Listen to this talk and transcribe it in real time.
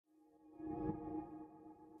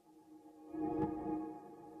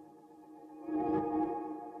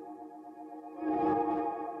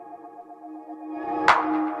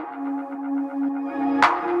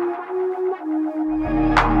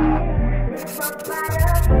What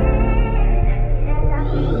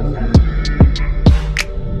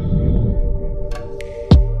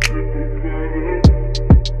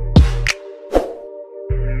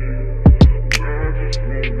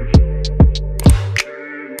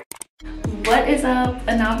is up,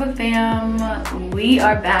 Anava fam? We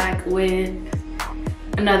are back with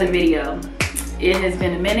another video. It has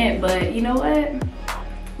been a minute, but you know what?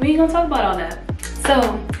 We ain't gonna talk about all that.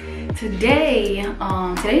 So today,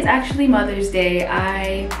 today's actually Mother's Day.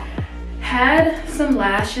 I had some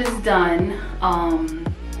lashes done. I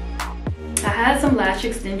had some lash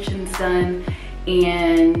extensions done,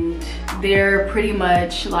 and they're pretty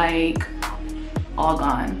much like all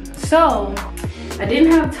gone. So I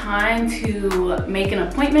didn't have time to make an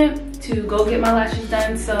appointment to go get my lashes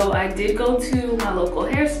done, so I did go to my local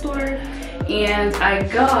hair store and I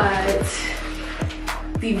got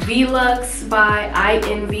the vLuxe by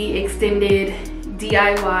iEnvy extended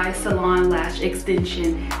DIY salon lash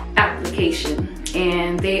extension application,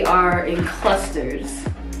 and they are in clusters.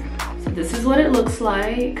 So this is what it looks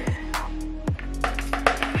like.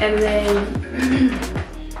 And then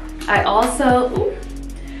I also,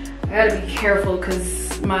 I gotta be careful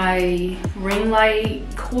because my ring light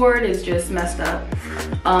cord is just messed up.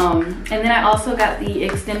 And then I also got the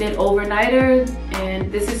extended overnighter,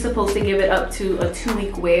 and this is supposed to give it up to a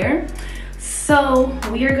 2-week wear. So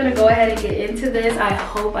we are gonna go ahead and get into this. I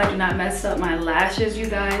hope I do not mess up my lashes, you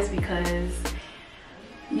guys, because,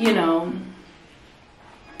 you know,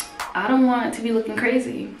 I don't want it to be looking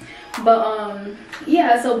crazy. But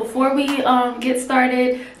yeah, so before we get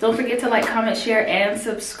started, don't forget to like, comment, share, and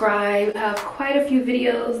subscribe. I have quite a few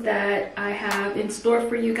videos that I have in store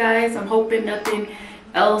for you guys. I'm hoping nothing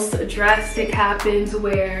else drastic happens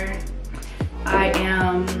where I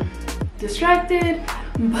am distracted,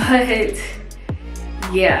 but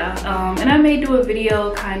yeah, and I may do a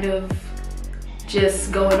video kind of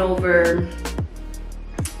just going over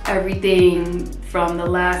everything from the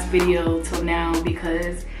last video till now,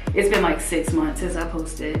 because it's been like 6 months since I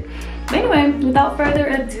posted. But anyway, without further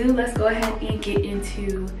ado, let's go ahead and get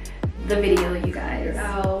into the video, you guys.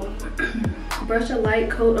 I'll brush a light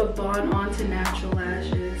coat of bond onto natural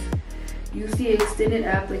lashes. Use the extended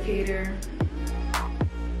applicator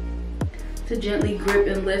to gently grip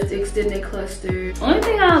and lift extended clusters. Only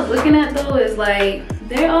thing I was looking at though is like,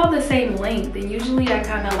 they're all the same length, and usually I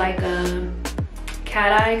kind of like a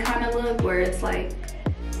cat eye kind of look where it's like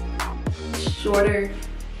shorter,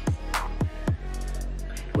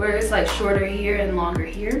 where it's like shorter here and longer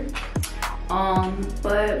here.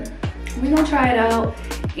 But we're gonna try it out,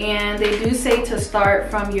 and they do say to start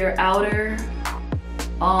from your outer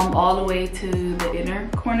all the way to the inner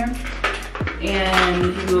corner,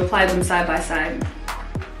 and you apply them side by side.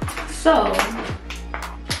 So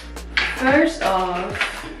first off,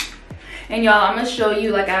 and y'all, I'm gonna show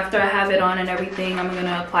you, like, after I have it on and everything, I'm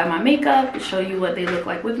gonna apply my makeup to show you what they look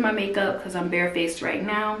like with my makeup, because I'm barefaced right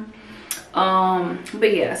now.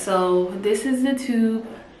 But yeah, so this is the tube.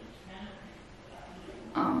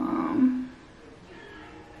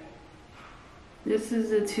 This is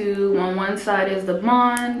the tube. On one side is the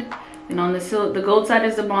bond, and on the gold side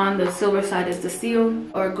is the bond, the silver side is the seal.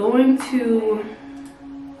 Are going to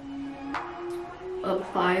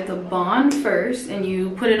apply the bond first, and you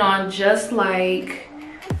put it on just like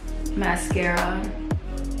mascara.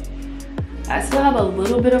 I still have a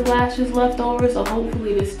little bit of lashes left over, so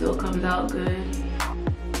hopefully this still comes out good.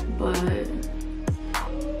 But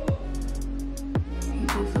you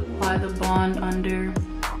just apply the bond under.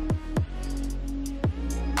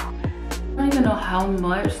 I don't even know how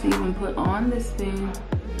much to even put on this thing.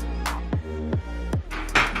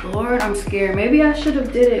 Lord, I'm scared. Maybe I should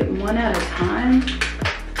have did it one at a time,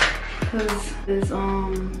 because this I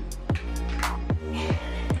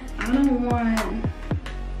don't want,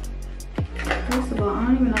 first of all, I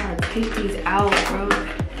don't even know how to take these out, bro.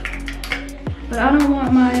 But I don't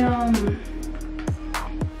want my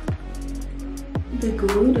the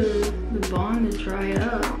glue to, the bond to dry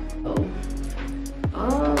up.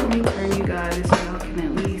 Oh, let me turn you guys so y'all can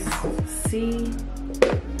at least see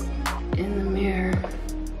in the mirror.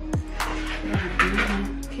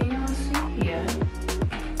 Can y'all see? Yeah.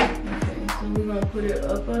 Okay, so we're gonna put it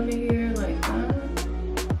up under here like that.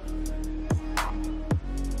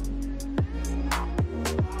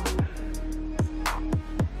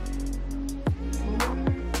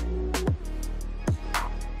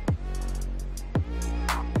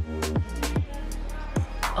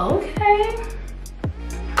 Okay.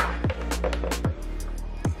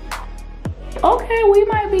 Okay, we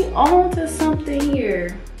might be on to something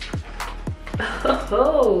here.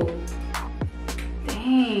 Oh, dang.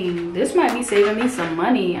 Dang, this might be saving me some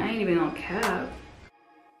money. I ain't even on cap.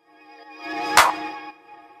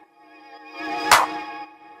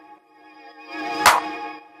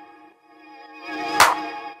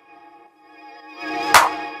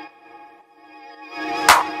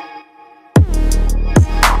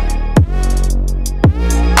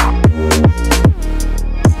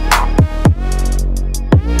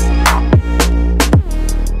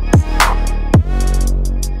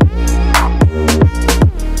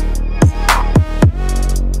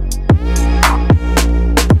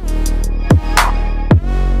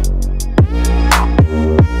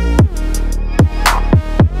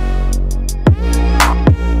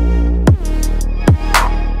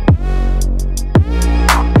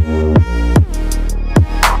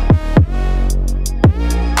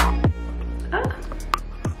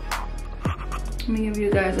 Let me give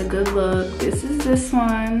you guys a good look. This is this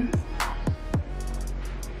one.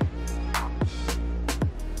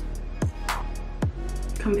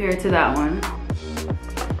 Compared to that one.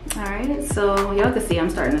 Alright, so y'all can see I'm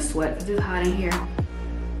starting to sweat because it's hot in here.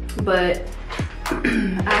 But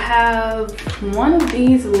I have one of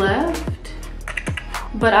these left,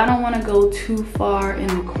 but I don't want to go too far in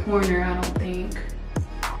the corner, I don't think,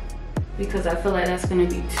 because I feel like that's going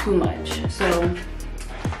to be too much. So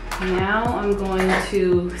now I'm going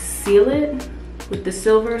to seal it with the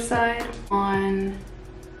silver side on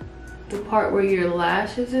the part where your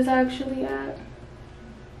lashes is actually at.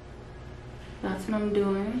 That's what I'm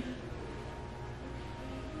doing.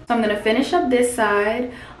 So I'm going to finish up this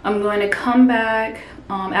side. I'm going to come back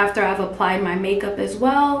after I've applied my makeup as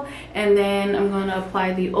well, and then I'm going to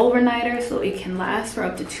apply the overnighter so it can last for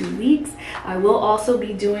up to 2 weeks. I will also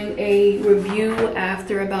be doing a review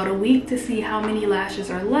after about a week to see how many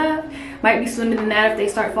lashes are left. Might be sooner than that if they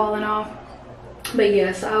start falling off. But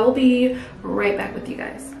yes, I will be right back with you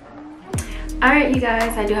guys. Alright, you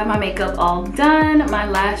guys, I do have my makeup all done. My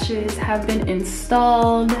lashes have been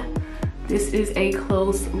installed. This is a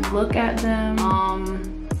close look at them.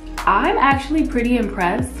 I'm actually pretty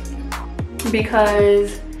impressed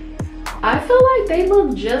because I feel like they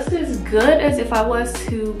look just as good as if I was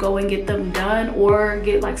to go and get them done or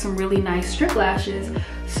get like some really nice strip lashes.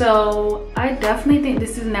 So I definitely think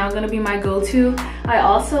this is now going to be my go-to. I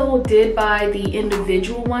also did buy the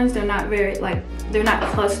individual ones. They're not very like, they're not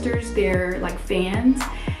clusters, they're like fans,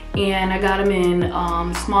 and I got them in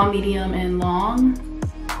small, medium, and long.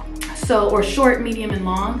 So, or short, medium, and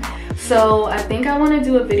long. So I think I want to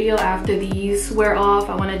do a video after these wear off.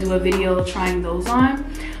 I want to do a video trying those on.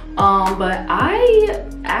 But I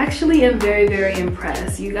actually am very, very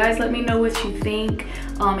impressed. You guys let me know what you think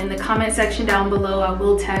in the comment section down below. I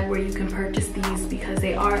will tag where you can purchase these because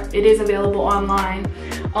it is available online.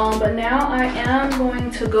 But now I am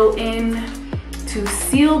going to go in to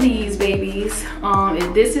seal these babies.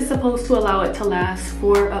 This is supposed to allow it to last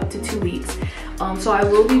for up to 2 weeks. So I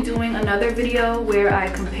will be doing another video where I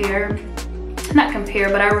not compare,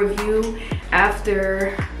 but I review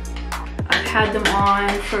after I've had them on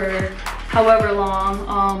for however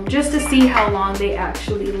long, just to see how long they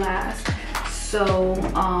actually last. So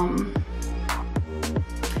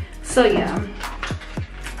yeah,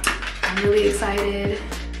 I'm really excited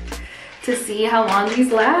to see how long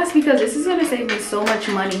these last because this is going to save me so much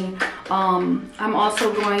money. I'm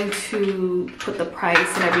also going to put the price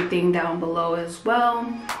and everything down below as well.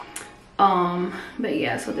 But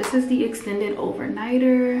yeah, so this is the extended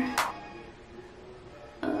overnighter.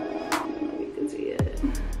 I don't know if you can see it.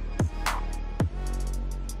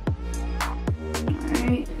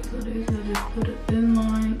 Alright, so this, I just put a thin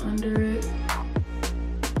line under it.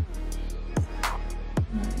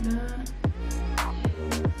 Like that.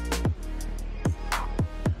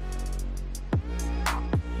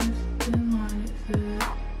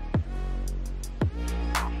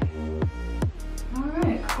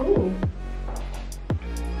 Cool.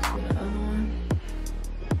 The other one.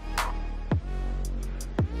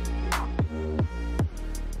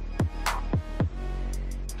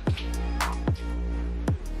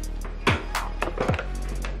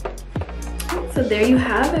 So there you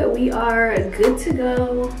have it. We are good to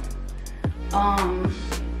go.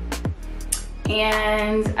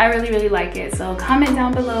 And I really, really like it. So comment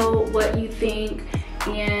down below what you think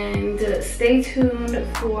and stay tuned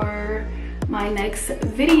for my next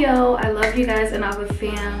video. I love you guys and I'm a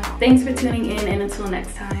fan. Thanks for tuning in, and until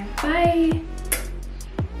next time, bye.